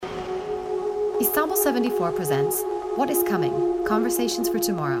Istanbul 74 presents What is Coming? Conversations for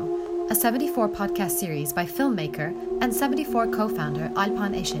Tomorrow, a 74 podcast series by filmmaker and 74 co-founder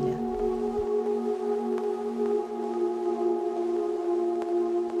Alpan Eşeli.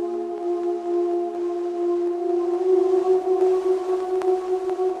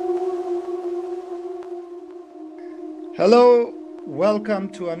 Hello, welcome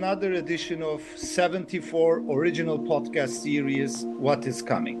to another edition of 74 original podcast series, What is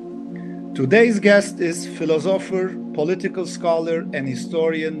Coming? Today's guest is philosopher, political scholar, and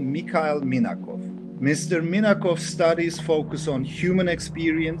historian Mikhail Minakov. Mr. Minakov's studies focus on human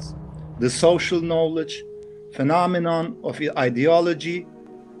experience, the social knowledge, phenomenon of ideology,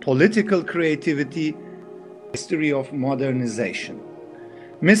 political creativity, history of modernization.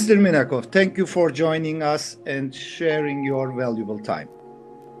 Mr. Minakov, thank you for joining us and sharing your valuable time.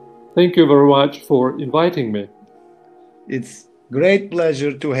 Thank you very much for inviting me. It's great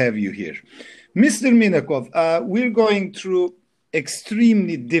pleasure to have you here. Mr. Minakov, we're going through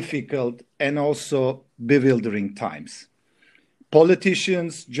extremely difficult and also bewildering times.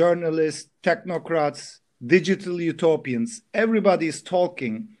 Politicians, journalists, technocrats, digital utopians, everybody is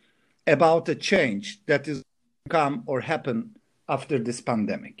talking about a change that is come or happen after this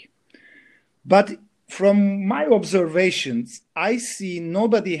pandemic. But from my observations, I see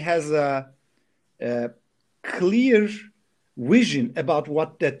nobody has a clear vision about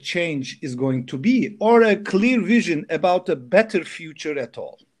what that change is going to be, or a clear vision about a better future at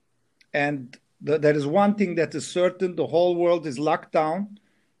all. And there is one thing that is certain: the whole world is locked down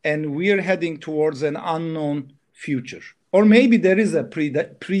and we're heading towards an unknown future. Or maybe there is a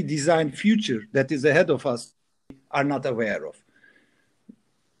pre-designed future that is ahead of us we are not aware of.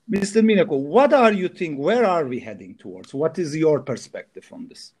 Mr. Minakov, what are you think? Where are we heading towards? What is your perspective on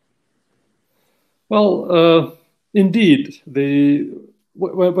this? Well, indeed,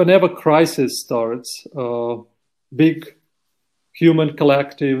 whenever crisis starts, big human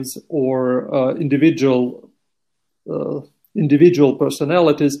collectives or individual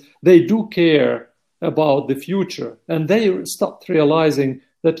personalities, they do care about the future, and they start realizing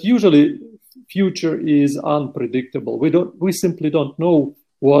that usually future is unpredictable. We simply don't know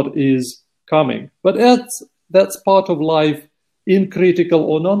what is coming. But that's part of life in critical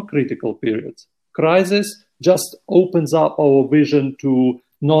or non-critical periods. Crisis just opens up our vision to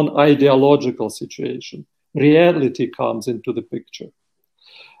non-ideological situation. Reality comes into the picture.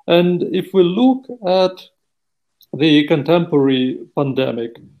 And if we look at the contemporary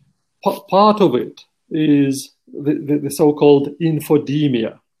pandemic, part of it is the so-called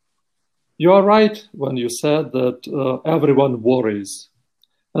infodemia. You are right when you said that everyone worries.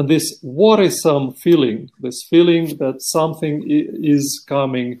 And this worrisome feeling, this feeling that something is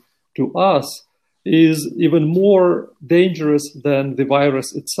coming to us, is even more dangerous than the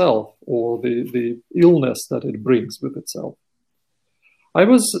virus itself or the illness that it brings with itself. I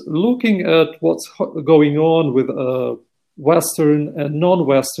was looking at what's going on with Western and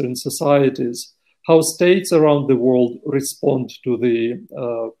non-Western societies, how states around the world respond to the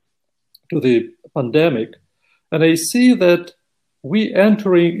pandemic, and I see that we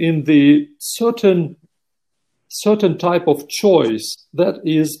entering in the certain type of choice that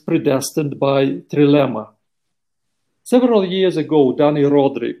is predestined by trilemma. Several years ago, Dani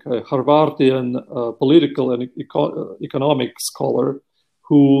Rodrik, a Harvardian political and economic scholar,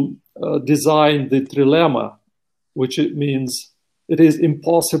 who designed the trilemma, which it means it is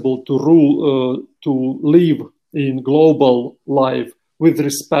impossible to live in global life with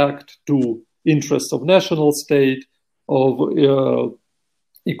respect to interests of national state, of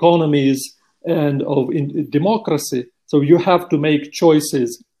economies, and of democracy. So you have to make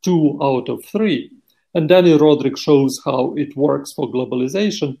choices 2 out of 3. And Dani Rodrik shows how it works for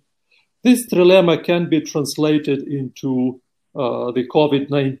globalization. This trilemma can be translated into the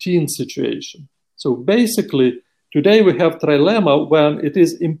COVID-19 situation. So basically, today we have trilemma when it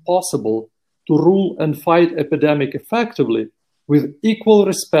is impossible to rule and fight epidemic effectively with equal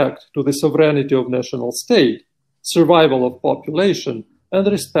respect to the sovereignty of national state, survival of population, and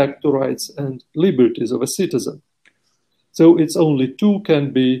respect to rights and liberties of a citizen. So it's only 2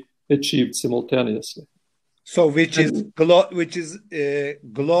 can be achieved simultaneously. So which is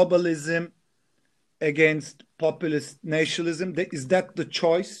globalism against populist nationalism? Is that the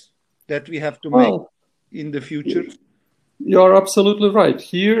choice that we have to make in the future? You're absolutely right.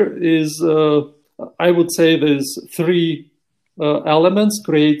 Here is, I would say there's 3 elements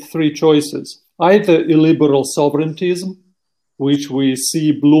create 3 choices. Either illiberal sovereigntism, which we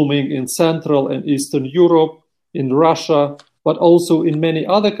see blooming in Central and Eastern Europe, in Russia, but also in many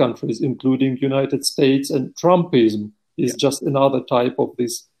other countries, including United States, and Trumpism is just another type of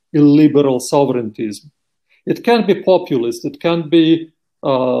this illiberal sovereigntism. It can be populist, it can be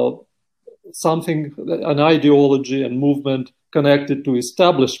something, an ideology and movement connected to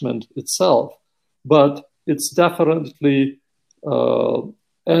establishment itself, but it's definitely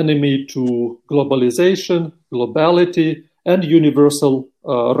enemy to globalization, globality, and universal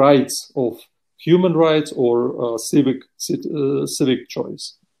rights of human rights or civic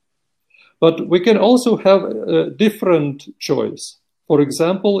choice. But we can also have a different choice. For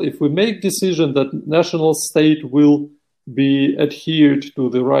example, if we make decision that national state will be adhered to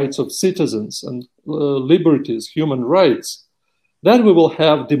the rights of citizens and liberties, human rights, then we will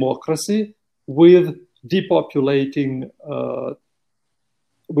have democracy with depopulating,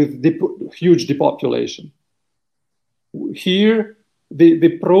 huge depopulation. Here,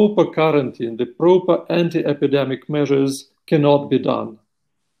 the proper quarantine, the proper anti-epidemic measures cannot be done.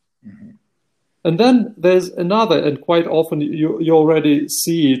 Mm-hmm. And then there's another, and quite often you already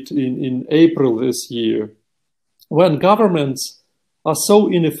see it in April this year, when governments are so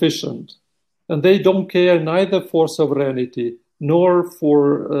inefficient and they don't care neither for sovereignty, nor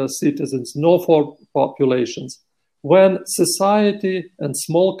for citizens, nor for populations. When society and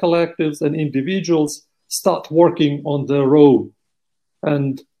small collectives and individuals start working on their own.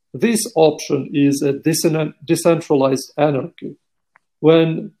 And this option is a decentralized anarchy.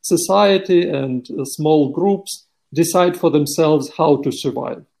 When society and small groups decide for themselves how to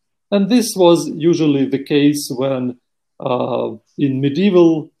survive. And this was usually the case when in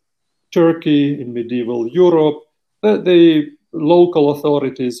medieval Turkey, in medieval Europe, the local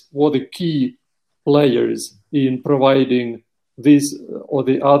authorities were the key players in providing this or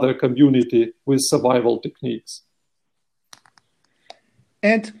the other community with survival techniques.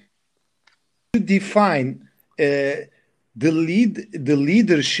 And to define the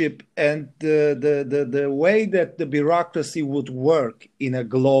leadership and the way that the bureaucracy would work in a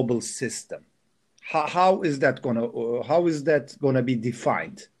global system, how is that gonna be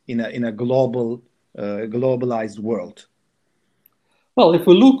defined in a globalized world? Well, if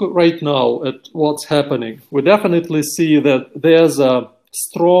we look right now at what's happening, we definitely see that there's a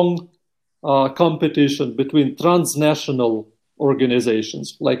strong competition between transnational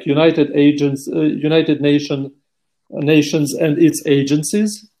organizations like United Nations and its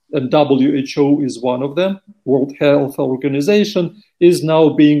agencies, and WHO is one of them. World Health Organization is now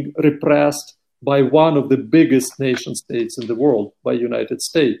being repressed by one of the biggest nation states in the world, by United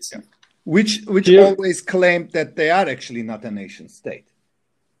States. Yeah. Which here, always claimed that they are actually not a nation state.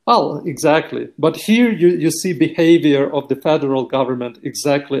 Well, exactly. But here you see behavior of the federal government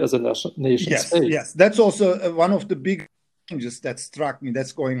exactly as a nation state. Yes, that's also one of the big changes that struck me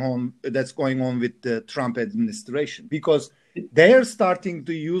that's going on with the Trump administration, because they are starting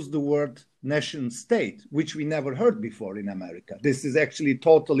to use the word nation state, which we never heard before in America. This is actually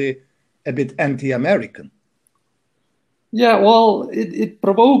totally a bit anti-American. Yeah, well, it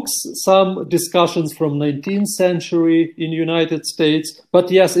provokes some discussions from 19th century in United States,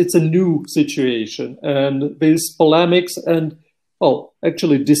 but yes, it's a new situation, and these polemics and, well,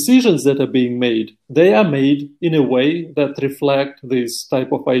 actually decisions that are being made, they are made in a way that reflect this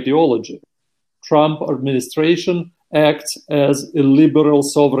type of ideology. Trump administration acts as a liberal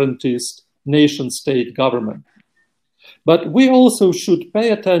sovereigntist nation-state government. But we also should pay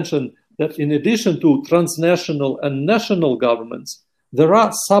attention that in addition to transnational and national governments, there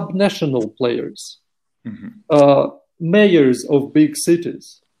are subnational players, mayors of big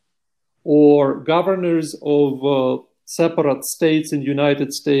cities, or governors of separate states in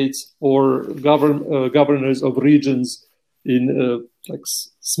United States, or governors of regions in like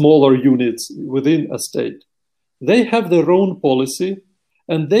smaller units within a state. They have their own policy,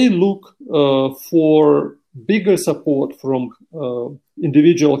 and they look for bigger support from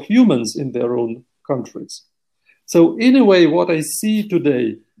individual humans in their own countries. So in a way, what I see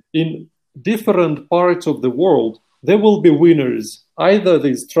today in different parts of the world, there will be winners, either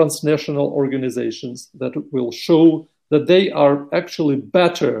these transnational organizations that will show that they are actually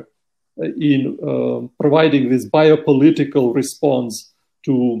better in providing this biopolitical response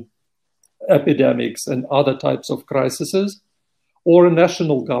to epidemics and other types of crises, or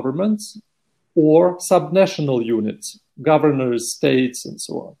national governments, or subnational units, governors, states, and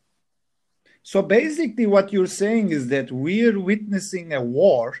so on. So basically what you're saying is that we're witnessing a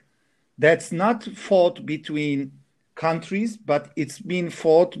war that's not fought between countries, but it's being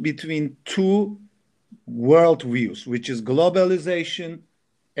fought between two world views, which is globalization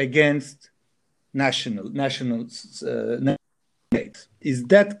against national states. Is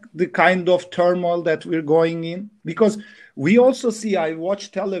that the kind of turmoil that we're going in? Because we also see, I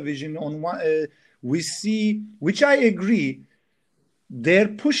watch television on one, we see, which I agree, they're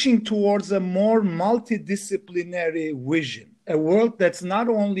pushing towards a more multidisciplinary vision, a world that's not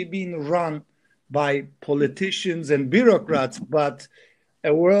only being run by politicians and bureaucrats, but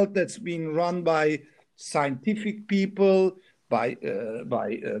a world that's being run by scientific people, by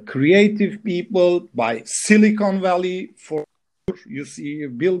creative people, by Silicon Valley. For you see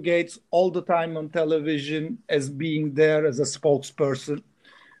Bill Gates all the time on television as being there as a spokesperson.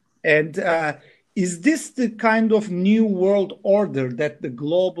 And is this the kind of new world order that the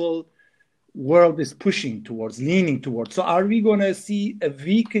global world is pushing towards, leaning towards? So are we going to see a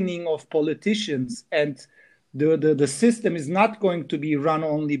weakening of politicians, and the system is not going to be run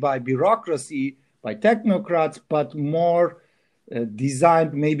only by bureaucracy, by technocrats, but more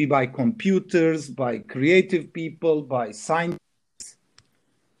designed maybe by computers, by creative people, by science?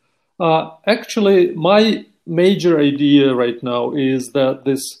 Actually, my major idea right now is that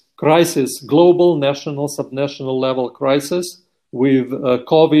this crisis, global, national, subnational level crisis with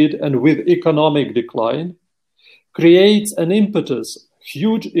COVID and with economic decline, creates an impetus,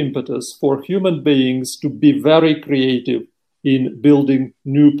 huge impetus for human beings to be very creative in building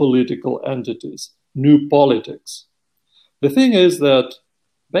new political entities, new politics. The thing is that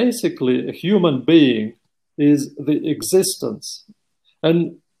basically a human being is the existence.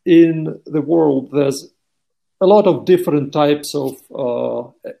 And in the world, there's a lot of different types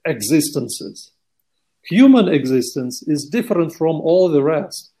of existences. Human existence is different from all the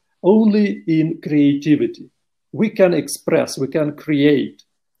rest, only in creativity. We can express, we can create.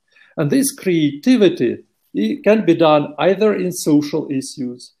 And this creativity can be done either in social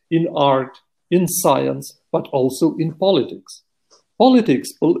issues, in art, in science, but also in politics.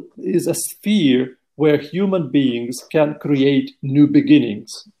 Politics is a sphere where human beings can create new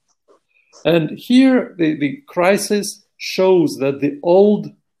beginnings. And here the crisis shows that the old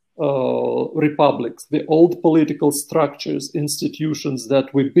republics, the old political structures, institutions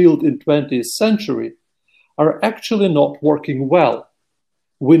that we built in 20th century are actually not working well.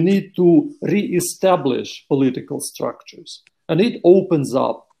 We need to re-establish political structures. And it opens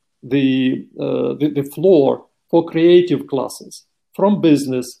up the floor for creative classes from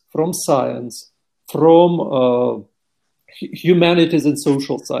business, from science, from humanities and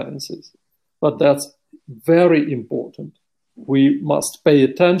social sciences. But that's very important. We must pay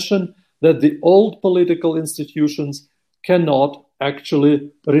attention that the old political institutions cannot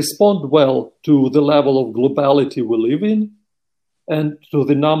actually respond well to the level of globality we live in and to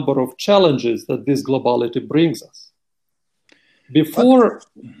the number of challenges that this globality brings us. Before,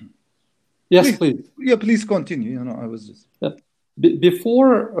 yes, please. Yeah, please continue. You know, I was just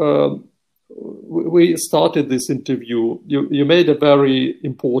before we started this interview. You made a very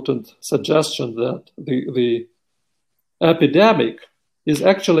important suggestion that the epidemic is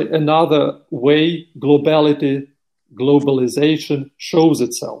actually another way globalization shows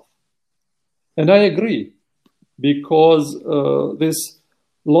itself. And I agree, because this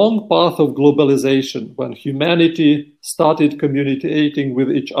long path of globalization, when humanity started communicating with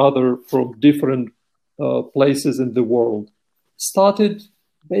each other from different places in the world, started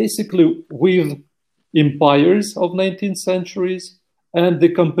basically with empires of 19th centuries and the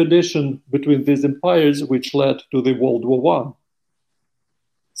competition between these empires, which led to the World War I.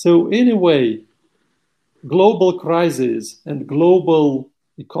 So in a way, global crises and global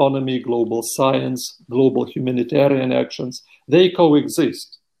economy, global science, global humanitarian actions, they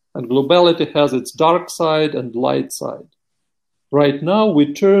coexist. And globality has its dark side and light side. Right now,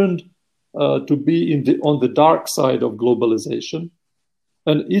 we turned to be on the dark side of globalization.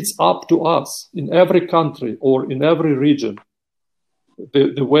 And it's up to us in every country or in every region,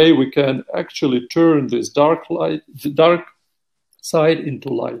 the way we can actually turn this dark side into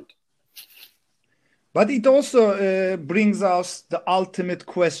light. But it also brings us the ultimate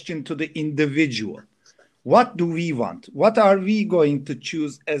question to the individual. What do we want? What are we going to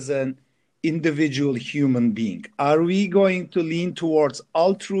choose as an individual human being? Are we going to lean towards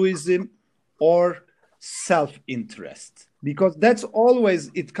altruism or self-interest? Because that's always,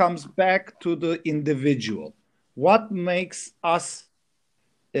 it comes back to the individual. What makes us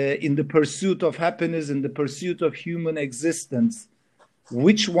in the pursuit of happiness, in the pursuit of human existence,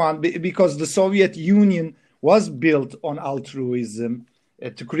 which one? Because the Soviet Union was built on altruism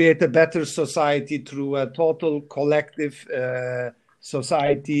to create a better society through a total collective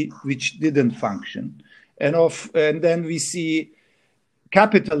society which didn't function. And then we see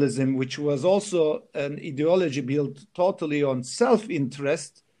capitalism, which was also an ideology built totally on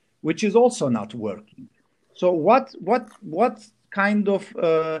self-interest, which is also not working. So what kind of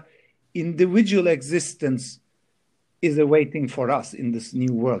individual existence is awaiting for us in this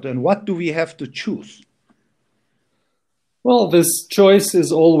new world, and what do we have to choose? Well, this choice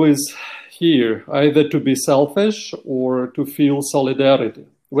is always here, either to be selfish or to feel solidarity.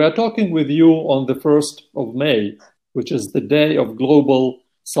 We are talking with you on the 1st of May, which is the day of global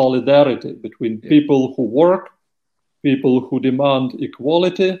solidarity between people who work, people who demand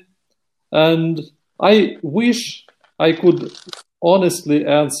equality. And I wish I could honestly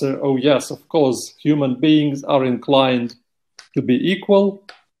answer, oh yes, of course, human beings are inclined to be equal,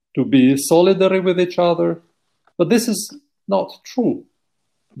 to be solidary with each other. But this is not true.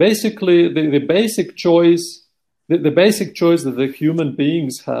 Basically, the basic choice that the human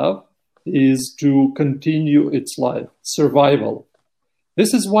beings have is to continue its life, survival.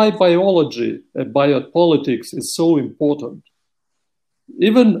 This is why biology and biopolitics is so important.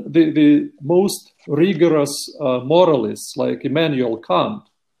 Even the most rigorous moralists like Immanuel Kant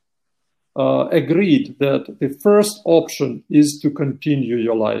agreed that the first option is to continue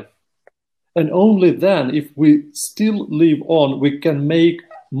your life. And only then, if we still live on, we can make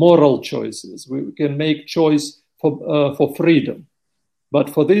moral choices. We can make choice for freedom. But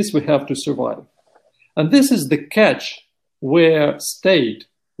for this, we have to survive. And this is the catch where state,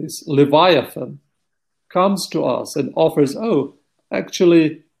 this Leviathan, comes to us and offers, oh,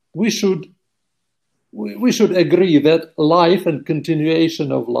 actually, we should agree that life and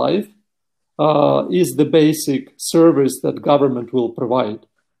continuation of life is the basic service that government will provide.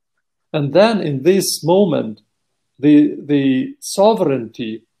 And then in this moment, the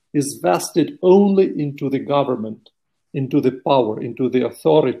sovereignty is vested only into the government, into the power, into the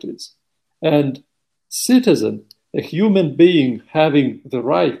authorities. And citizen, a human being having the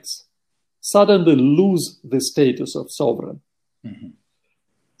rights, suddenly lose the status of sovereign. Mm-hmm.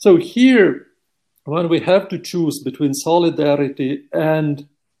 So here, when we have to choose between solidarity and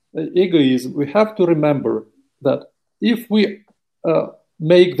egoism, we have to remember that if we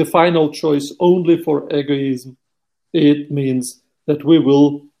make the final choice only for egoism, it means that we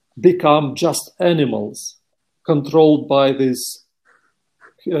will become just animals controlled by this,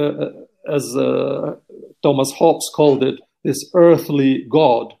 as Thomas Hobbes called it, this earthly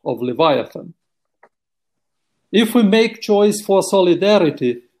god of Leviathan. If we make choice for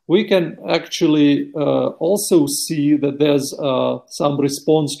solidarity, we can actually also see that there's some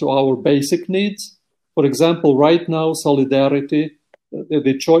response to our basic needs. For example, right now, solidarity,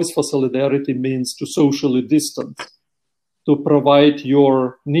 the choice for solidarity means to socially distance, to provide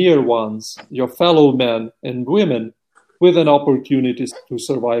your near ones, your fellow men and women, with an opportunity to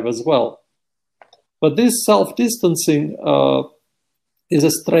survive as well. But this self-distancing is a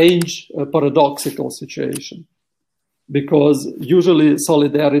strange, paradoxical situation, because usually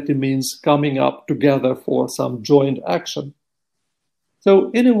solidarity means coming up together for some joint action.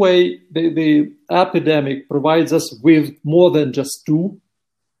 So in a way, the epidemic provides us with more than just two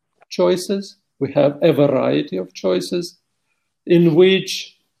choices. We have a variety of choices in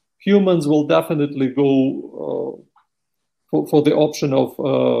which humans will definitely go for the option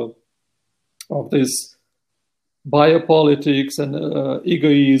of this biopolitics and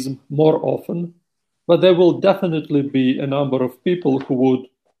egoism more often. But there will definitely be a number of people who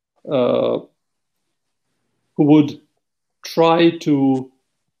would try to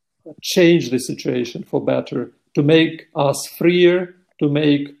change the situation for better, to make us freer, to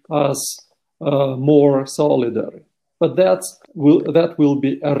make us more solidary. But that will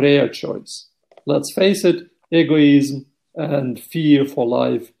be a rare choice. Let's face it, egoism and fear for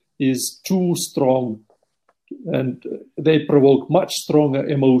life is too strong, and they provoke much stronger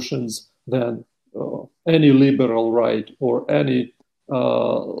emotions than any liberal right or any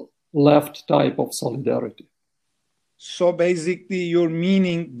left type of solidarity. So basically, you're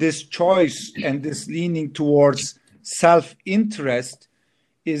meaning this choice and this leaning towards self-interest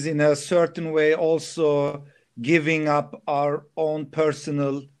is in a certain way also giving up our own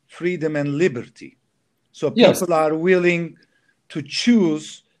personal freedom and liberty. So people are willing to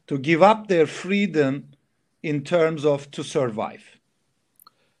choose to give up their freedom in terms of to survive.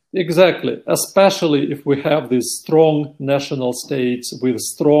 Exactly, especially if we have these strong national states with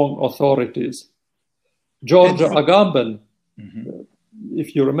strong authorities. Giorgio Agamben,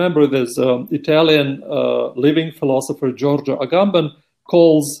 if you remember, this Italian living philosopher Giorgio Agamben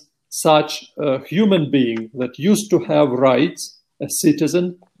calls such a human being that used to have rights, a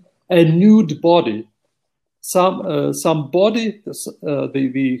citizen, a nude body. Some body,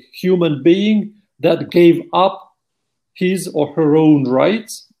 the human being that gave up his or her own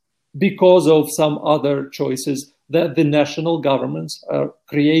rights because of some other choices that the national governments are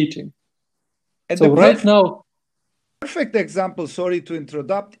creating. And so right now, perfect example, sorry to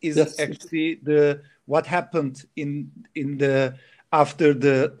interrupt, is actually what happened in the after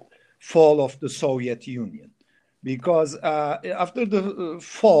the fall of the Soviet Union. because after the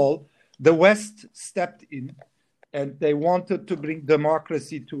fall, the West stepped in and they wanted to bring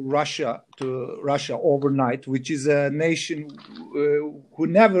democracy to Russia overnight, which is a nation who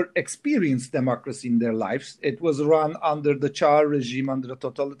never experienced democracy in their lives. It was run under the Tsar regime, under a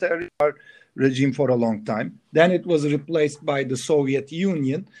totalitarian regime for a long time. Then it was replaced by the Soviet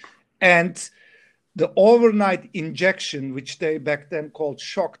Union. And the overnight injection, which they back then called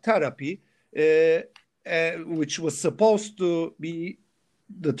shock therapy, which was supposed to be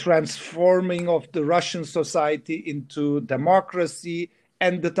the transforming of the Russian society into democracy,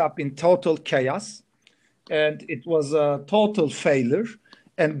 ended up in total chaos. And it was a total failure.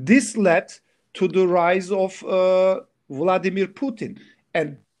 And this led to the rise of Vladimir Putin.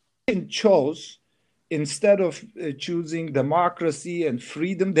 And Putin chose, instead of choosing democracy and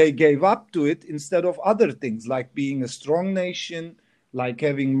freedom, they gave up to it instead of other things, like being a strong nation, like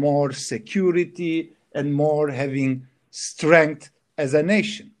having more security and more having strength as a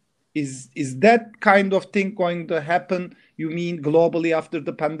nation. Is that kind of thing going to happen, you mean, globally after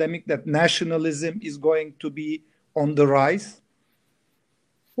the pandemic, that nationalism is going to be on the rise?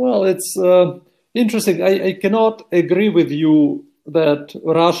 Well, it's interesting. I cannot agree with you that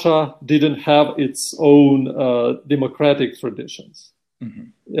Russia didn't have its own democratic traditions.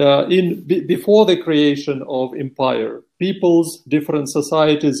 Mm-hmm. Before the creation of empire, peoples, different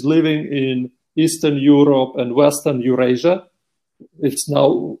societies living in Eastern Europe and Western Eurasia, it's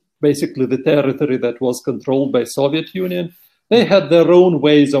now basically the territory that was controlled by Soviet Union, they had their own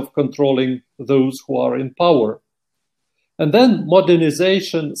ways of controlling those who are in power. And then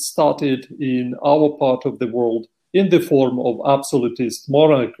modernization started in our part of the world in the form of absolutist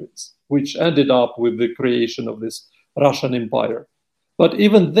monarchies, which ended up with the creation of this Russian Empire. But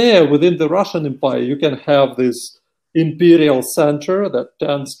even there, within the Russian Empire, you can have this imperial center that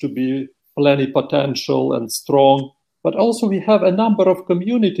tends to be plenipotential and strong. But also we have a number of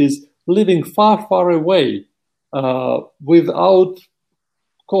communities living far, far away without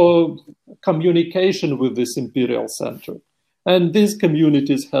communication with this imperial center. And these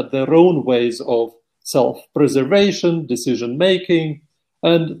communities had their own ways of self-preservation, decision-making.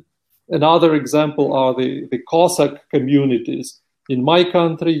 And another example are the Cossack communities in my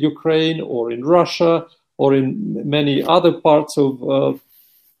country, Ukraine, or in Russia, or in many other parts of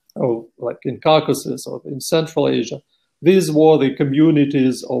like in Caucasus or in Central Asia. These were the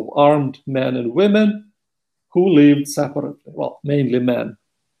communities of armed men and women who lived separately, well, mainly men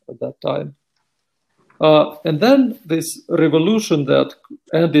at that time. And then this revolution that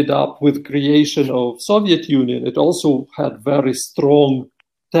ended up with creation of Soviet Union, it also had very strong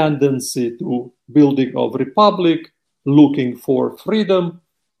tendency to building of republic, looking for freedom,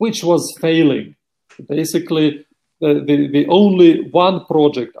 which was failing. Basically, the only one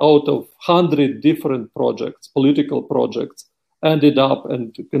project out of 100 different projects, political projects, ended up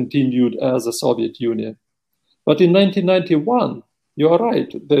and continued as a Soviet Union. But in 1991, you are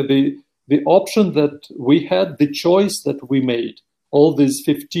right, the option that we had, the choice that we made, all these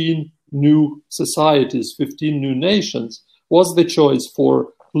 15 new societies, 15 new nations, was the choice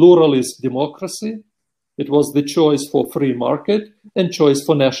for pluralist democracy, it was the choice for free market, and choice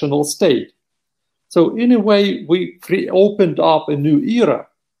for national state. So in a way, we opened up a new era,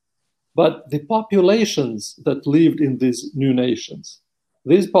 but the populations that lived in these new nations,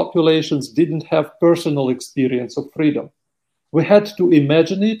 these populations didn't have personal experience of freedom. We had to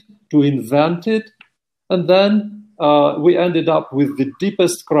imagine it, to invent it, and then we ended up with the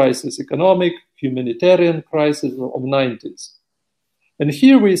deepest crisis, economic, humanitarian crisis of 90s. And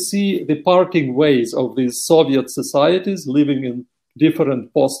here we see the parting ways of these Soviet societies living in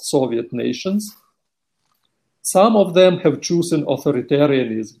different post-Soviet nations. Some of them have chosen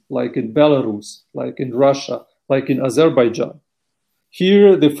authoritarianism, like in Belarus, like in Russia, like in Azerbaijan.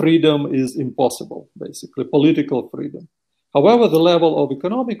 Here, the freedom is impossible, basically, political freedom. However, the level of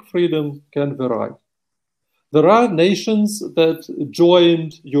economic freedom can vary. There are nations that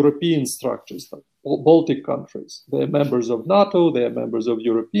joined European structures, like Baltic countries. They are members of NATO, they are members of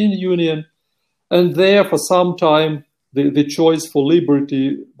European Union, and there for some time, the choice for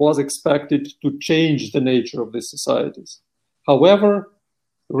liberty was expected to change the nature of these societies. However,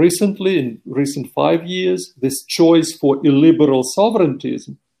 recently, in recent 5 years, this choice for illiberal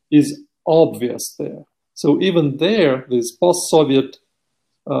sovereigntism is obvious there. So even there, this post-Soviet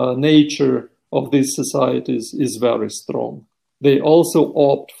nature of these societies is very strong. They also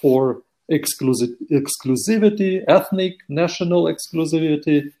opt for exclusivity, ethnic, national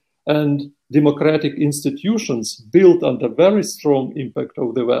exclusivity, and democratic institutions built under very strong impact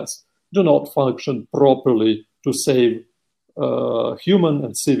of the West do not function properly to save human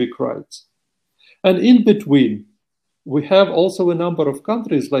and civic rights. And in between, we have also a number of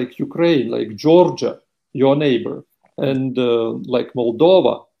countries like Ukraine, like Georgia, your neighbor, and like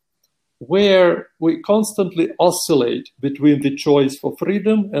Moldova, where we constantly oscillate between the choice for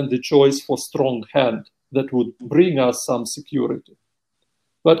freedom and the choice for strong hand that would bring us some security.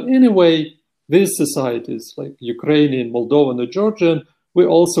 But anyway, these societies like Ukrainian, Moldovan, and Georgian, we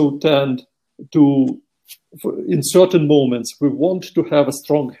also tend to, in certain moments, we want to have a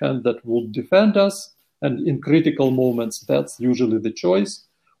strong hand that will defend us. And in critical moments, that's usually the choice.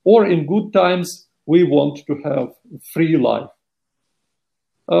 Or in good times, we want to have free life.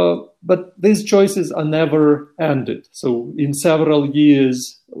 But these choices are never ended. So in several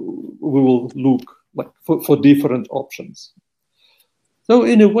years, we will look like for different options. So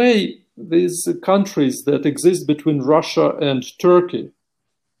in a way, these countries that exist between Russia and Turkey,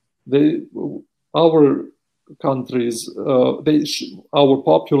 our countries, our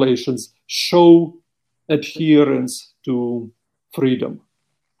populations show adherence to freedom.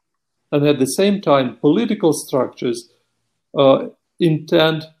 And at the same time, political structures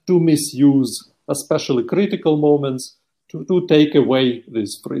intend to misuse, especially critical moments, to take away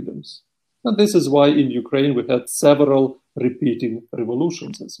these freedoms. And this is why in Ukraine we had several repeating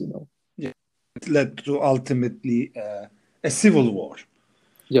revolutions, as you know. Yeah. It led to ultimately a civil war.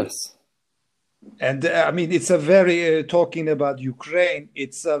 Yes. And I mean, it's a very, talking about Ukraine,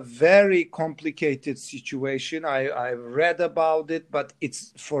 it's a very complicated situation. I've read about it, but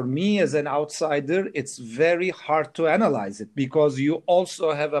it's, for me as an outsider, it's very hard to analyze it, because you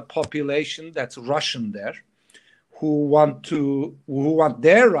also have a population that's Russian there, who want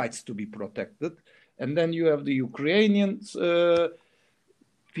their rights to be protected. And then you have the Ukrainian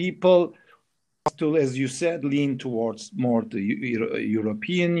people to, as you said, lean towards more the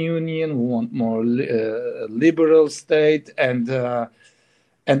European Union, who want more liberal state, and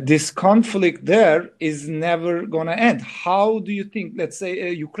this conflict there is never going to end. How do you think? Let's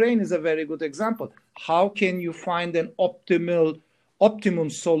say Ukraine is a very good example. How can you find an optimum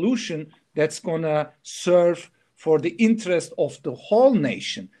solution that's going to serve for the interest of the whole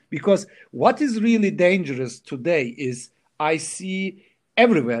nation? Because what is really dangerous today is I see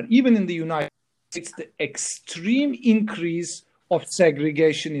everywhere, even in the United States, it's the extreme increase of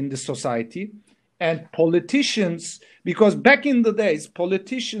segregation in the society. And politicians, because back in the days,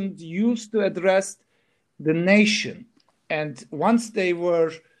 politicians used to address the nation. And once they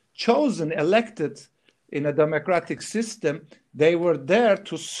were chosen, elected in a democratic system, they were there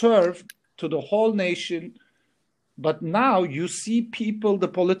to serve to the whole nation. But now you see people, the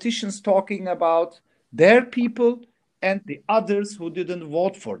politicians, talking about their people and the others who didn't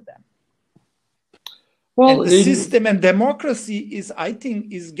vote for them. Well, and the system and democracy is, I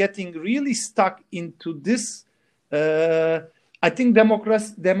think, is getting really stuck into this. I think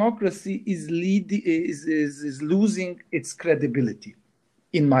democracy is losing its credibility,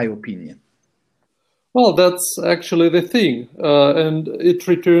 in my opinion. Well, that's actually the thing, and it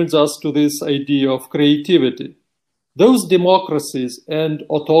returns us to this idea of creativity. Those democracies and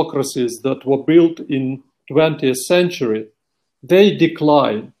autocracies that were built in 20th century, they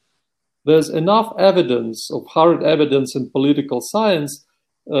decline. There's enough evidence, of hard evidence in political science,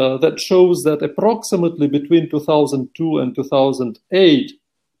 that shows that approximately between 2002 and 2008,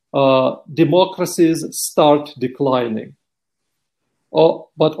 democracies start declining.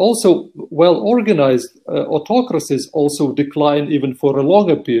 But also well-organized autocracies also decline even for a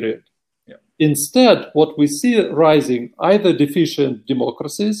longer period. Yeah. Instead, what we see rising, either deficient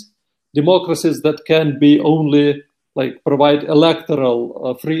democracies that can be only provide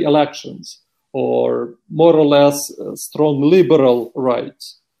electoral free elections, or more or less strong liberal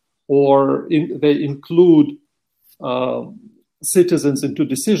rights, or they include citizens into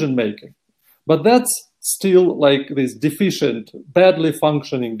decision making. But that's still these deficient, badly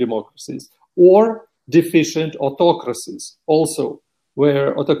functioning democracies, or deficient autocracies also,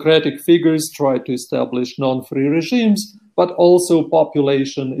 where autocratic figures try to establish non-free regimes, but also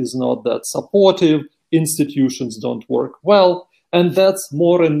population is not that supportive, institutions don't work well, and that's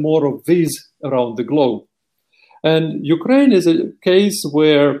more and more of these around the globe. And Ukraine is a case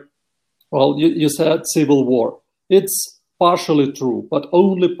where, well, you said civil war. It's partially true, but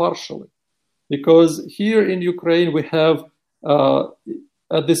only partially. Because here in Ukraine, we have,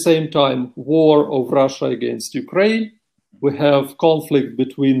 at the same time, war of Russia against Ukraine. We have conflict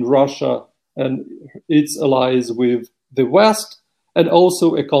between Russia and its allies with the West, and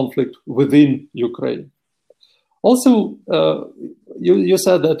also a conflict within Ukraine. Also, you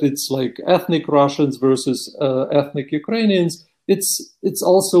said that it's like ethnic Russians versus ethnic Ukrainians. It's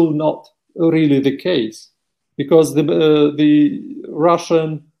also not really the case, because the Russian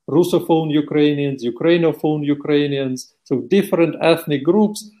Russophone Ukrainians, Ukrainophone Ukrainians, so different ethnic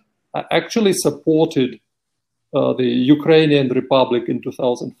groups actually supported the Ukrainian Republic in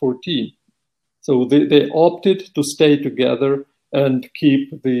 2014. So they opted to stay together and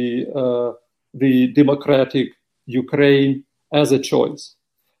keep the democratic Ukraine as a choice.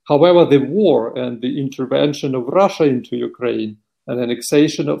 However, the war and the intervention of Russia into Ukraine and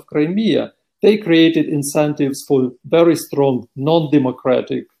annexation of Crimea, they created incentives for very strong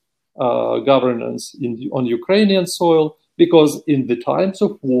non-democratic governance on Ukrainian soil, because in the times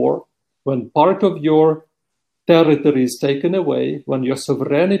of war, when part of your territory is taken away, when your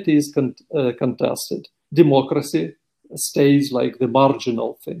sovereignty is contested, democracy stays like the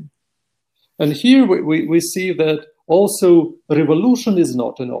marginal thing. And here we see that also revolution is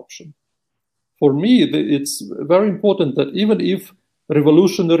not an option. For me, it's very important that even if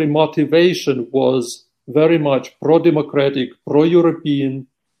revolutionary motivation was very much pro-democratic, pro-European,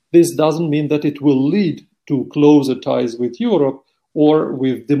 this doesn't mean that it will lead to closer ties with Europe or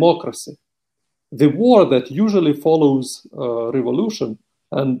with democracy. The war that usually follows revolution,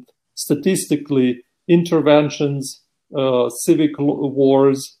 and statistically interventions, civic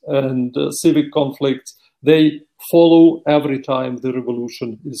wars and civic conflicts, they follow every time the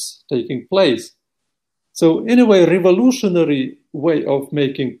revolution is taking place. So in a way, revolutionary way of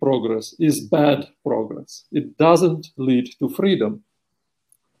making progress is bad progress. It doesn't lead to freedom.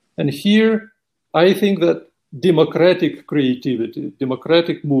 And here, I think that democratic creativity,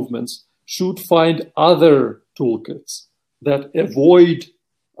 democratic movements should find other toolkits that avoid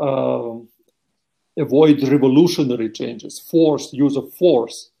revolutionary changes, use of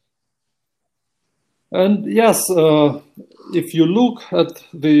force. And yes, if you look at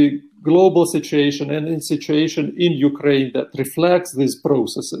the global situation and the situation in Ukraine that reflects these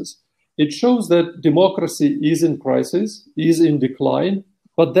processes, it shows that democracy is in crisis, is in decline,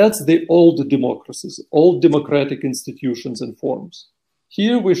 but that's the old democracies, old democratic institutions and forms.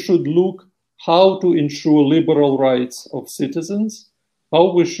 Here we should look how to ensure liberal rights of citizens,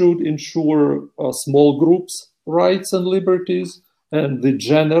 how we should ensure small groups' rights and liberties, and the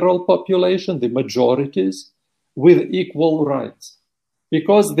general population, the majorities, with equal rights.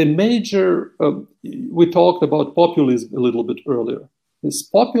 Because the major, we talked about populism a little bit earlier. This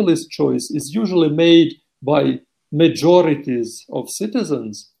populist choice is usually made by majorities of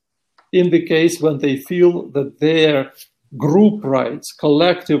citizens in the case when they feel that their group rights,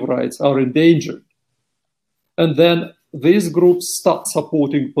 collective rights are endangered. And then these groups start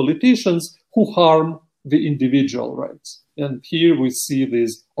supporting politicians who harm the individual rights. And here we see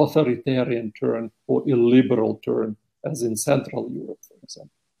this authoritarian turn or illiberal turn, as in Central Europe, for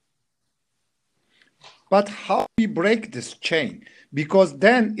example. But how do we break this chain? Because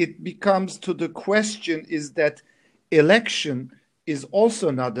then it becomes to the question is that election is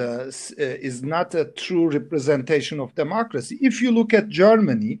also not a true representation of democracy. If you look at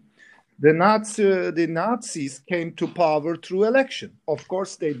Germany, the Nazis came to power through election. Of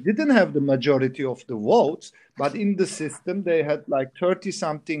course, they didn't have the majority of the votes, but in the system, they had like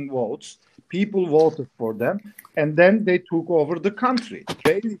 30-something votes. People voted for them, and then they took over the country.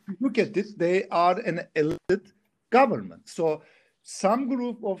 If you look at it, they are an elite government. So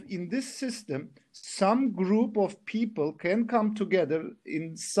in this system, some group of people can come together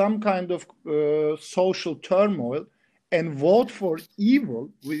in some kind of social turmoil and vote for evil.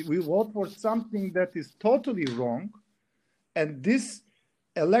 We vote for something that is totally wrong, and this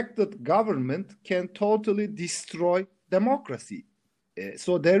elected government can totally destroy democracy.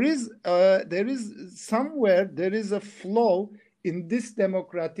 So there is a flaw in this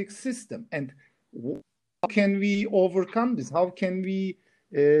democratic system, and how can we overcome this? How can we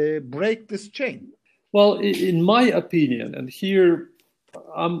break this chain? Well, in my opinion, and here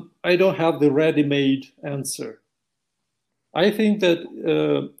I don't have the ready-made answer. I think that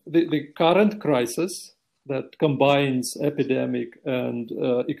the current crisis that combines epidemic and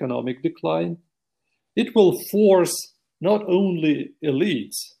economic decline, it will force not only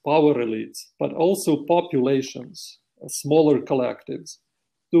elites, power elites, but also populations, smaller collectives,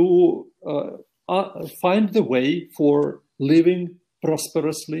 to find the way for living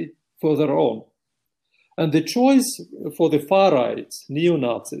prosperously for their own. And the choice for the far rights,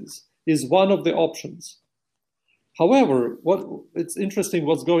 neo-Nazis, is one of the options. However, it's interesting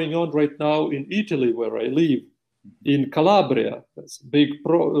what's going on right now in Italy, where I live, in Calabria, that's a big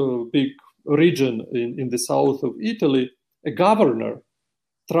region in the south of Italy. A governor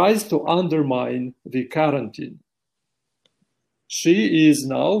tries to undermine the quarantine. She is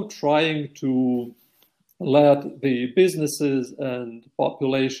now trying to let the businesses and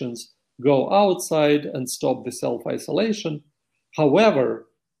populations go outside and stop the self-isolation. However,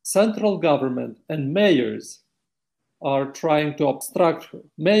 central government and mayors are trying to obstruct her.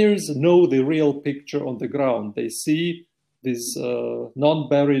 Mayors know the real picture on the ground. They see these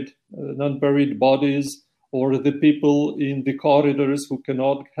non-buried bodies, or the people in the corridors who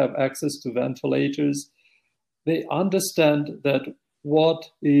cannot have access to ventilators. They understand that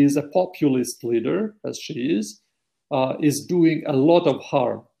what is a populist leader, as she is doing a lot of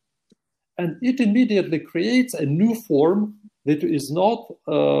harm. And it immediately creates a new form that is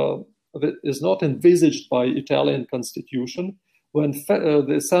not envisaged by Italian constitution, when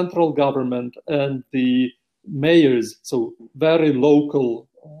the central government and the mayors, so very local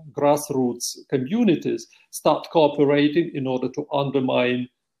grassroots communities, start cooperating in order to undermine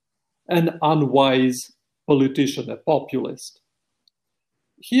an unwise politician, a populist.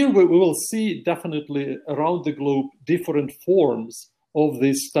 Here we will see definitely around the globe different forms of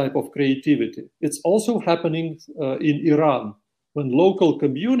this type of creativity. It's also happening in Iran, when local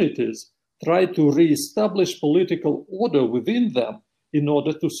communities try to re-establish political order within them in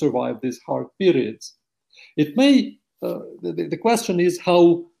order to survive these hard periods. It may, the question is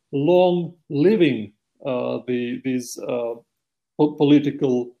how long living these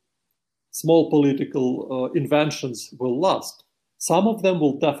small political inventions will last. Some of them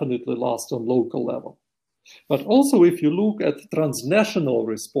will definitely last on local level. But also if you look at transnational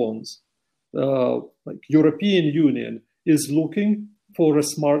response, like European Union is looking for a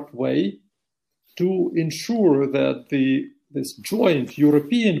smart way to ensure that this joint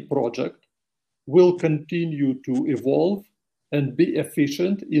European project will continue to evolve and be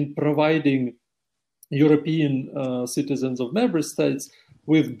efficient in providing European citizens of member states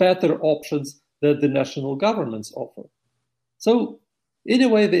with better options that the national governments offer. So in a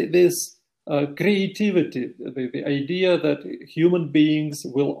way, this creativity, the idea that human beings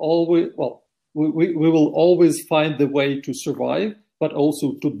will always, we will always find the way to survive, but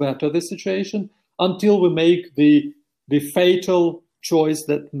also to better the situation until we make the fatal choice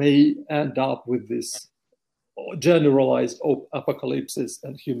that may end up with this generalized apocalypse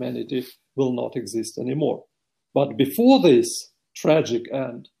and humanity will not exist anymore. But before this tragic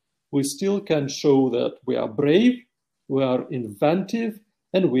end, we still can show that we are brave, we are inventive,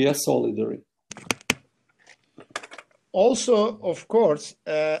 and we are solidary. Also, of course,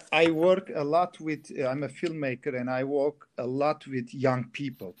 I work a lot with, I'm a filmmaker, and I work a lot with young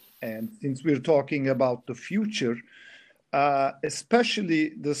people. And since we're talking about the future,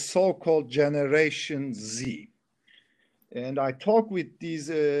 especially the so-called Generation Z. And I talk with these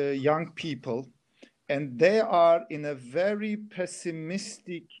young people, and they are in a very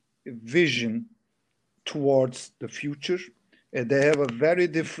pessimistic vision towards the future. They have a very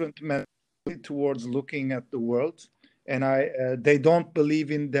different mentality towards looking at the world. And they don't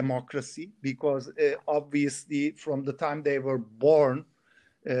believe in democracy because obviously from the time they were born,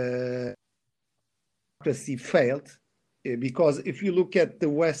 democracy failed. Because if you look at the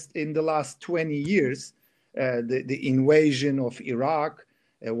West in the last 20 years, the invasion of Iraq,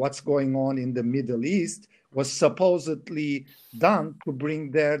 what's going on in the Middle East was supposedly done to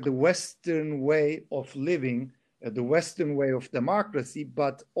bring there the Western way of living, the Western way of democracy.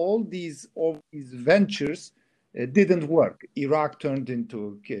 But all these ventures didn't work. Iraq turned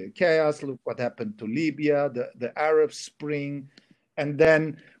into chaos. Look what happened to Libya, the Arab Spring. And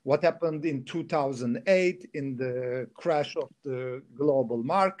then what happened in 2008 in the crash of the global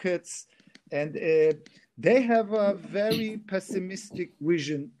markets. And they have a very pessimistic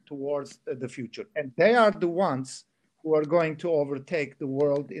vision towards the future. And they are the ones who are going to overtake the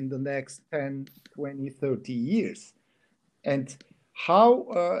world in the next 10, 20, 30 years. And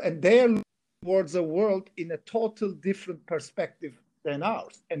and they are looking towards a world in a total different perspective than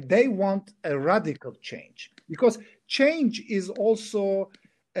ours. And they want a radical change, because change is also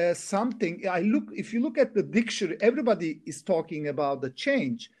something. If you look at the dictionary, everybody is talking about the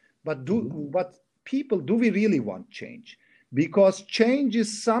change, but do we really want change? Because change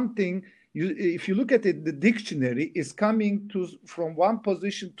is something, if you look at it, the dictionary is coming from one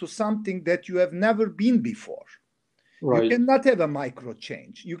position to something that you have never been before. Right. You cannot have a micro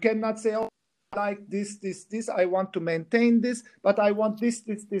change. You cannot say, oh, I like this, I want to maintain this, but I want this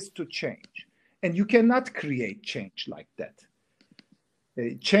to change. And you cannot create change like that.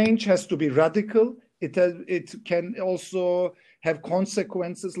 Change has to be radical. It can also have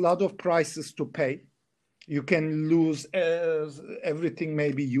consequences, a lot of prices to pay. You can lose everything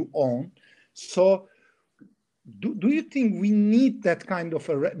maybe you own. So do you think we need that kind of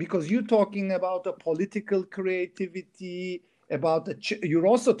because you're talking about a political creativity, you're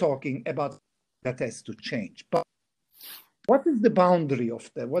also talking about that has to change. But what is the boundary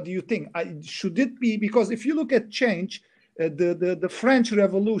of that? What do you think? Should it be, because if you look at change, the French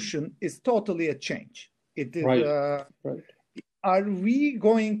Revolution is totally a change. It is. Right. Right. Are we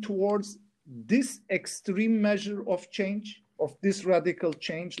going towards this extreme measure of change, of this radical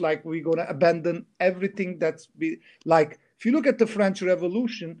change? Like we're going to abandon everything like, if you look at the French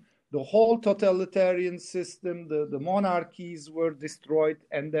Revolution, the whole totalitarian system, the monarchies were destroyed,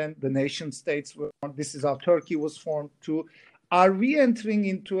 and then the nation states were formed. This is how Turkey was formed too. Are we entering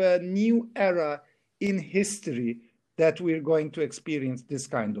into a new era in history that we're going to experience this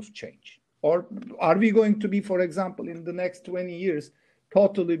kind of change? Or are we going to be, for example, in the next 20 years,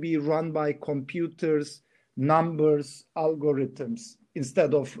 totally be run by computers, numbers, algorithms,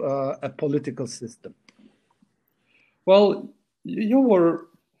 instead of a political system? Well, you were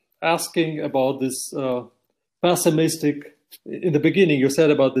asking about this pessimistic, in the beginning you said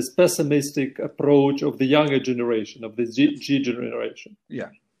about this pessimistic approach of the younger generation, of the G generation.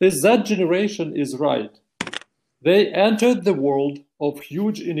 Yeah. This Z generation is right. They entered the world of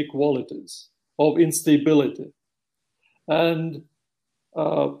huge inequalities, of instability. And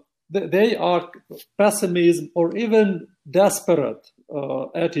they are pessimism or even desperate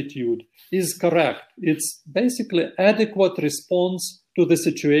attitude is correct. It's basically adequate response to the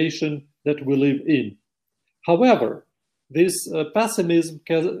situation that we live in. However, this pessimism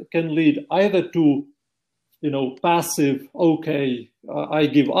can lead either to, passive, okay, I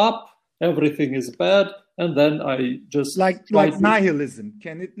give up, everything is bad, and then I just like nihilism.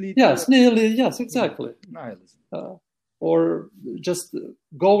 Can it lead? Yes, yes, exactly. Nihilism. Or just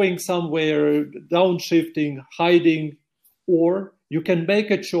going somewhere, downshifting, hiding, or you can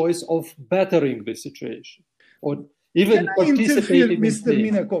make a choice of bettering the situation, or even participating. Mr.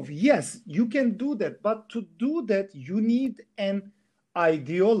 Minakov, yes, you can do that, but to do that, you need an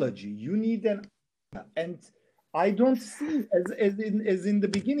ideology. You need and I don't see, as in the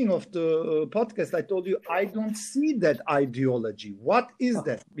beginning of the podcast, I told you, I don't see that ideology. What is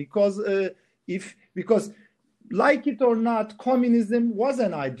that? Because like it or not, communism was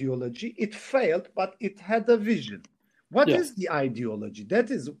an ideology. It failed, but it had a vision. What is the ideology?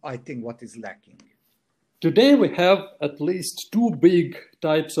 That is, I think, what is lacking. Today we have at least two big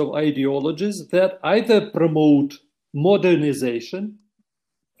types of ideologies that either promote modernization,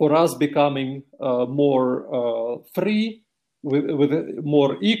 for us becoming more free, with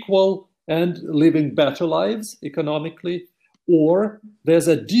more equal, and living better lives economically, or there's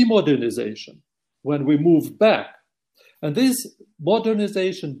a demodernization, when we move back. And these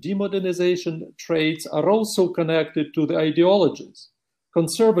modernization, demodernization traits are also connected to the ideologies.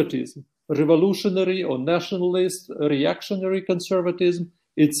 Conservatism, revolutionary or nationalist, reactionary conservatism,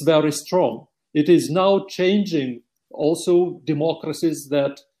 it's very strong. It is now changing also democracies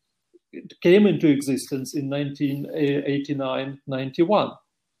that came into existence in 1989-91.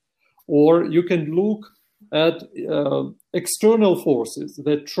 Or you can look at external forces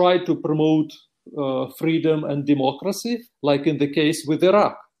that try to promote freedom and democracy, like in the case with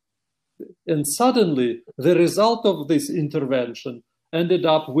Iraq. And suddenly, the result of this intervention ended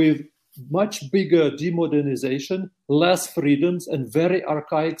up with much bigger demodernization, less freedoms, and very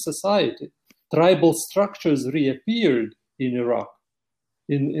archaic society. Tribal structures reappeared in Iraq,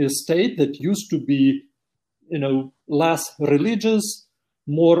 in a state that used to be, less religious,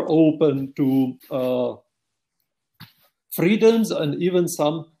 more open to freedoms and even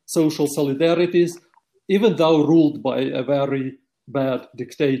some social solidarities, even though ruled by a very bad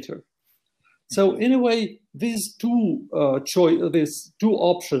dictator. So in a way, these two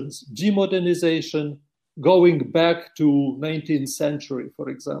options, demodernization, going back to 19th century, for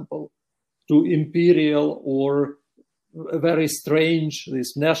example, to imperial or very strange,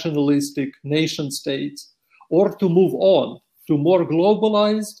 these nationalistic nation states, or to move on to more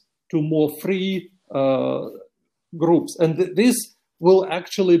globalized, to more free groups. And this will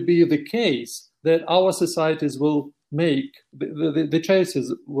actually be the case that our societies will make, the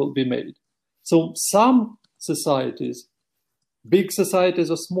choices will be made. So some societies, big societies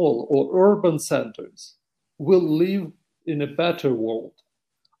or small, or urban centers, will live in a better world.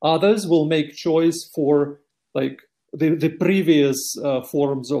 Others will make choice for the previous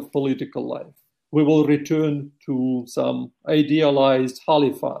forms of political life. We will return to some idealized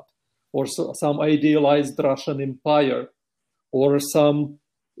caliphate, or some idealized Russian empire, or some,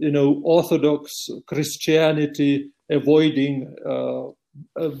 Orthodox Christianity, avoiding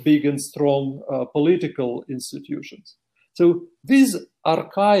big and strong political institutions. So these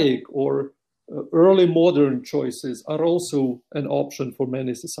archaic or early modern choices are also an option for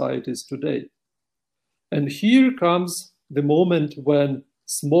many societies today. And here comes the moment when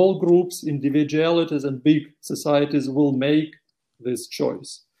small groups, individualities, and big societies will make this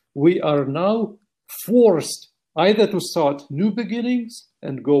choice. We are now forced either to start new beginnings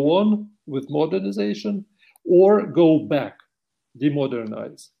and go on with modernization, or go back,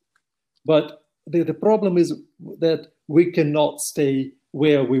 demodernize. But the problem is that we cannot stay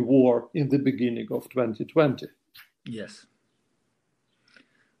where we were in the beginning of 2020. Yes.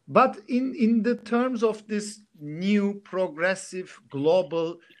 But in the terms of this new progressive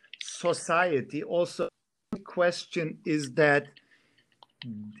global society, also the question is that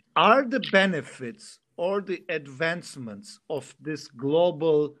are the benefits or the advancements of this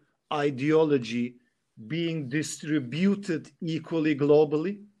global ideology being distributed equally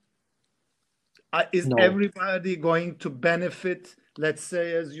globally? Is No. everybody going to benefit? Let's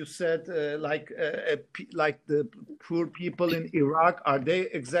say, as you said, like the poor people in Iraq, are they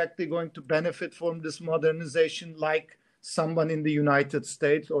exactly going to benefit from this modernization like someone in the United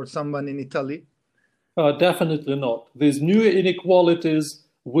States or someone in Italy? Definitely not. These new inequalities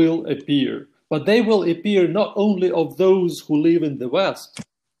will appear, but they will appear not only of those who live in the West,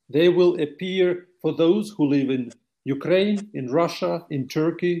 they will appear for those who live in Ukraine, in Russia, in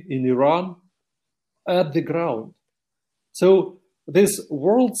Turkey, in Iran, at the ground. So this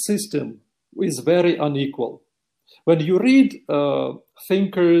world system is very unequal. When you read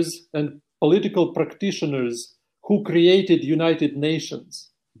thinkers and political practitioners who created United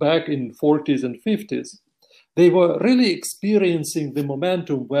Nations back in 40s and 50s, they were really experiencing the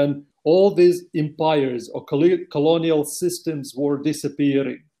momentum when all these empires or colonial systems were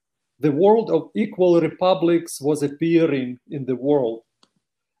disappearing. The world of equal republics was appearing in the world.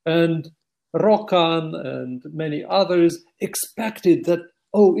 And Rokan and many others expected that,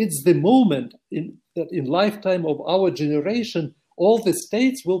 oh, it's the moment that in lifetime of our generation, all the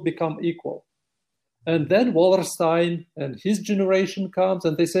states will become equal. And then Wallerstein and his generation comes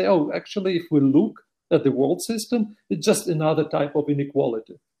and they say, oh, actually, if we look at the world system, it's just another type of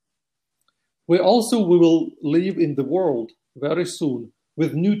inequality. We will live in the world very soon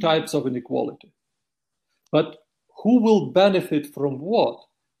with new types of inequality. But who will benefit from what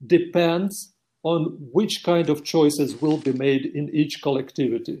depends on which kind of choices will be made in each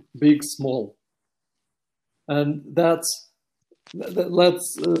collectivity, big, small. And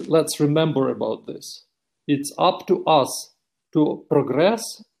let's remember about this. It's up to us to progress,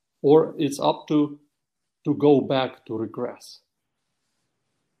 or it's up to go back to regress.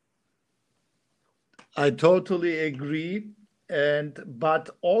 I totally agree. But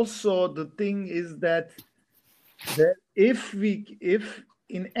also the thing is that if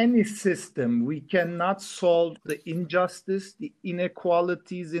in any system we cannot solve the injustice, the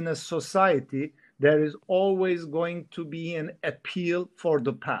inequalities in a society, there is always going to be an appeal for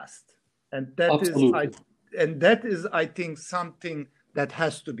the past. And that is, I think, something that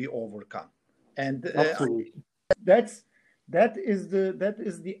has to be overcome. And that is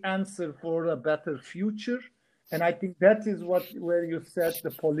the answer for a better future. And I think that is where you said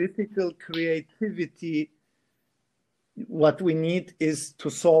the political creativity, what we need is to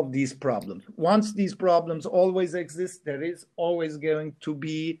solve these problems. Once these problems always exist, there is always going to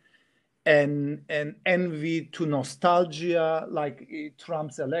be an envy to nostalgia, like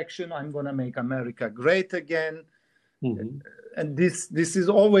Trump's election, I'm going to make America great again. Mm-hmm. And this is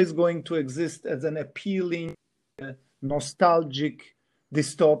always going to exist as an appealing, nostalgic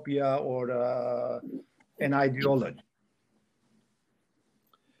dystopia or an ideology.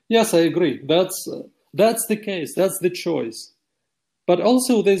 Yes, I agree. That's the case. That's the choice. But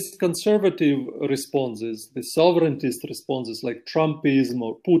also these conservative responses, the sovereigntist responses like Trumpism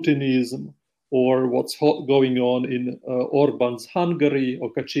or Putinism, or what's going on in Orban's Hungary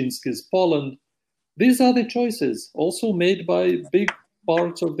or Kaczynski's Poland, these are the choices also made by big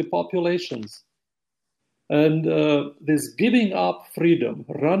parts of the populations. And this giving up freedom,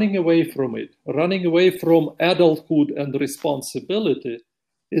 running away from it, running away from adulthood and responsibility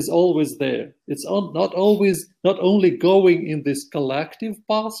is always there. It's not only going in this collective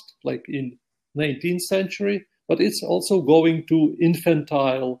past, like in 19th century, but it's also going to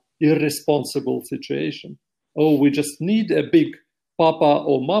infantile, irresponsible situation. Oh, we just need a big papa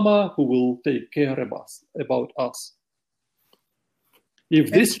or mama who will take care of us, about us.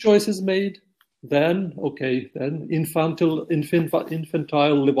 If this choice is made, then infantile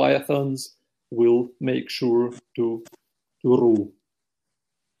leviathans will make sure to rule.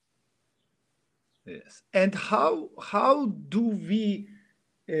 Yes. And how are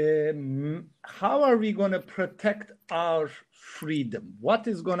we going to protect our freedom? What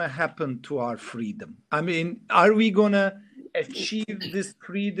is going to happen to our freedom? I mean, are we going to achieve this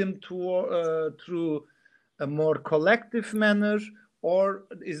freedom through a more collective manner, or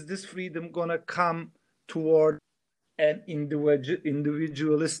is this freedom going to come toward an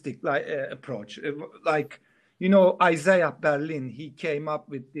individualistic approach? Like, Isaiah Berlin, he came up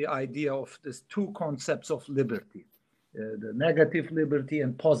with the idea of these two concepts of liberty, the negative liberty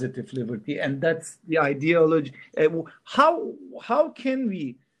and positive liberty, and that's the ideology. How can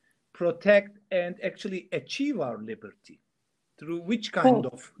we protect and actually achieve our liberty? Through which kind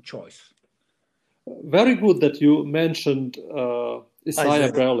of choice? Very good that you mentioned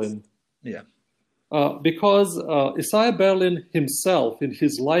Isaiah Berlin. Yeah. Because Isaiah Berlin himself, in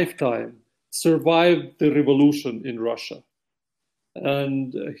his lifetime, survived the revolution in Russia.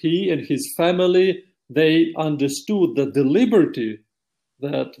 And he and his family, they understood that the liberty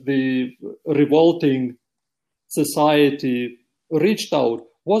that the revolting society reached out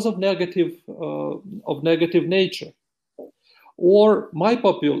was of negative nature. Or my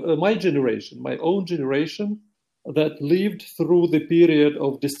generation, my own generation, that lived through the period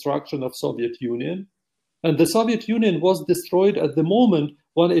of destruction of Soviet Union. And the Soviet Union was destroyed at the moment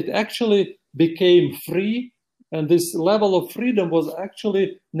when it actually became free, and this level of freedom was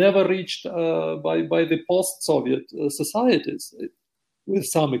actually never reached by the post-Soviet societies, with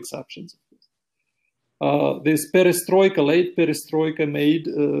some exceptions. This perestroika, late perestroika, made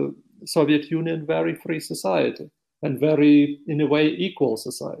Soviet Union very free society and very, in a way, equal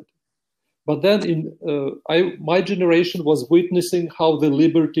society. But then my generation was witnessing how the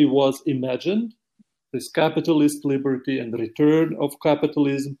liberty was imagined, this capitalist liberty and return of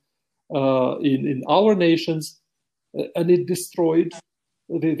capitalism in our nations, and it destroyed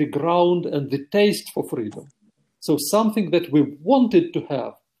the ground and the taste for freedom. So something that we wanted to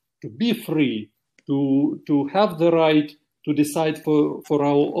have, to be free, to have the right to decide for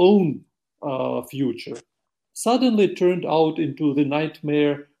our own future, suddenly turned out into the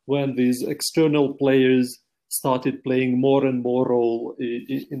nightmare when these external players started playing more and more role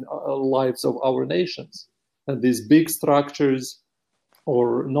in lives of our nations. And these big structures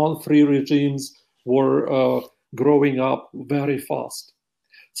or non-free regimes were growing up very fast.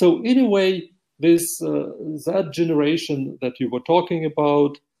 So in a way, that generation that you were talking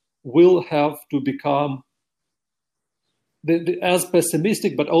about will have to become as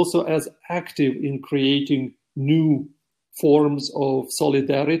pessimistic, but also as active in creating new forms of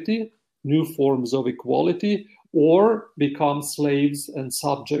solidarity, new forms of equality, or become slaves and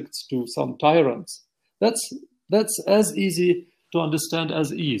subjects to some tyrants. That's as easy to understand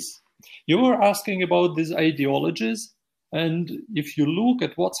as is. You were asking about these ideologies, and if you look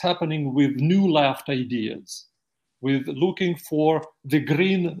at what's happening with new left ideas, with looking for the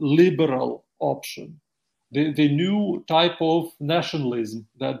green liberal option, the new type of nationalism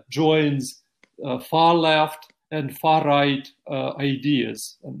that joins far left and far right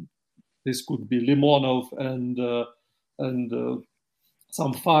ideas, and this could be Limonov and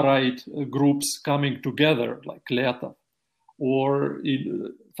some far right groups coming together like Leta, or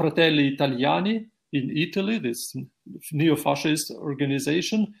in Fratelli Italiani in Italy, this neo-fascist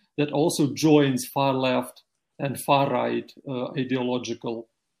organization that also joins far left and far right ideological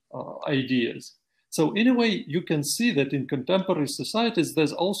ideas. So in a way, you can see that in contemporary societies,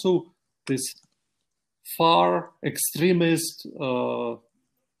 there's also this far extremist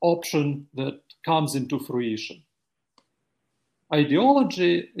option that comes into fruition.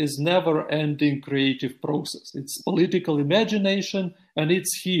 Ideology is never-ending creative process. It's political imagination, and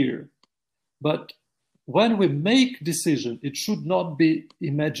it's here. But when we make decision, it should not be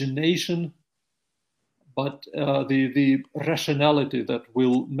imagination, but the rationality that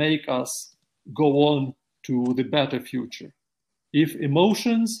will make us go on to the better future. If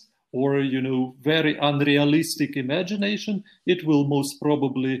emotions or very unrealistic imagination, it will most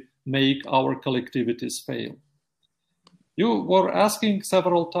probably make our collectivities fail. You were asking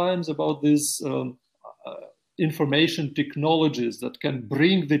several times about these information technologies that can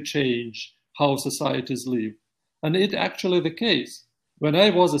bring the change how societies live. And it's actually the case. When I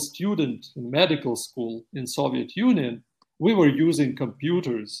was a student in medical school in Soviet Union, we were using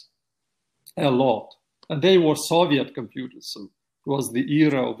computers a lot. And they were Soviet computers, so it was the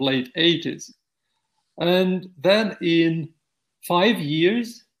era of late 80s. And then in 5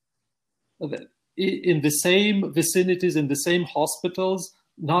 years, in the same vicinities, in the same hospitals,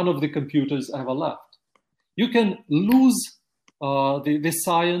 none of the computers ever left. You can lose the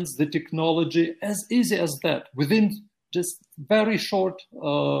science, the technology as easy as that within just very short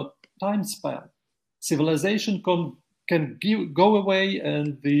time span. Civilization can go away,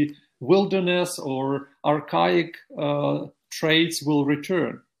 and the wilderness or archaic traits will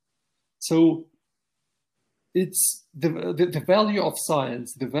return. So it's the value of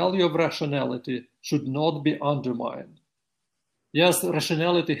science, the value of rationality should not be undermined. Yes,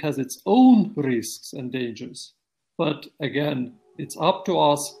 rationality has its own risks and dangers, but again, it's up to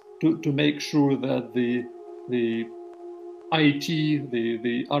us to make sure that the the IT,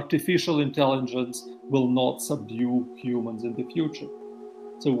 the artificial intelligence will not subdue humans in the future.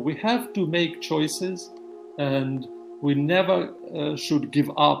 So we have to make choices, and we never should give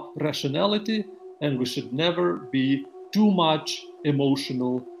up rationality, and we should never be too much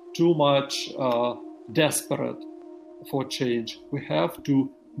emotional, too much desperate for change. We have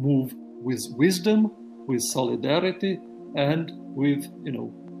to move with wisdom, with solidarity, and with,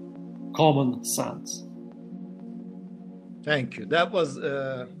 common sense. Thank you.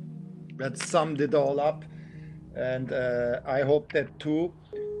 That summed it all up, and I hope that too.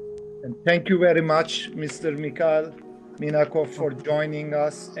 And thank you very much, Mr. Mikhail Minakov, for joining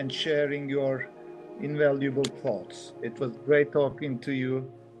us and sharing your invaluable thoughts. It was great talking to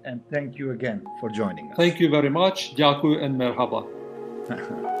you, and thank you again for joining us. Thank you very much. Дякую and merhaba.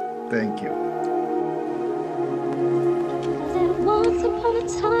 Thank you. Once upon a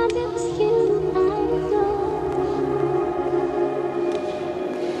time, there was you.